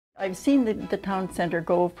I've seen the town center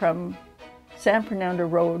go from San Fernando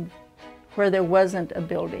Road, where there wasn't a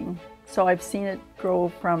building. So I've seen it grow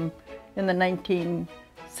from in the 1960s,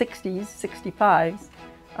 65s,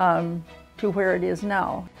 to where it is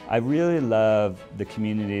now. I really love the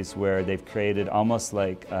communities where they've created almost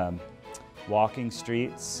like walking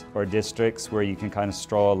streets or districts where you can kind of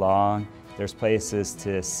stroll along. There's places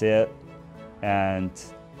to sit and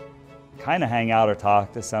kind of hang out or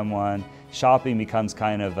talk to someone. Shopping becomes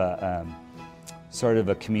kind of a sort of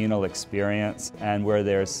a communal experience, and where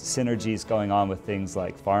there's synergies going on with things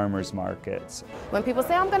like farmers markets. When people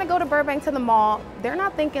say, I'm going to go to Burbank to the mall, they're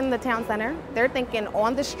not thinking the town center. They're thinking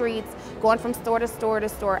on the streets, going from store to store to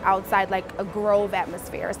store outside, like a Grove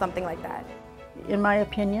atmosphere or something like that. In my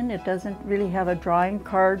opinion, it doesn't really have a drawing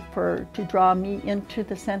card to draw me into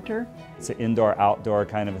the center. It's an indoor-outdoor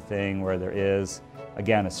kind of a thing where there is,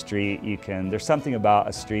 again, a street. There's something about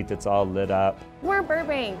a street that's all lit up. We're in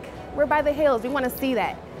Burbank. We're by the hills. We want to see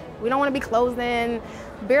that. We don't want to be closed in,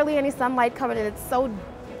 barely any sunlight coming in. It's so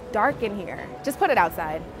dark in here. Just put it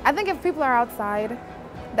outside. I think if people are outside,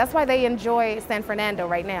 that's why they enjoy San Fernando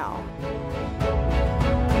right now.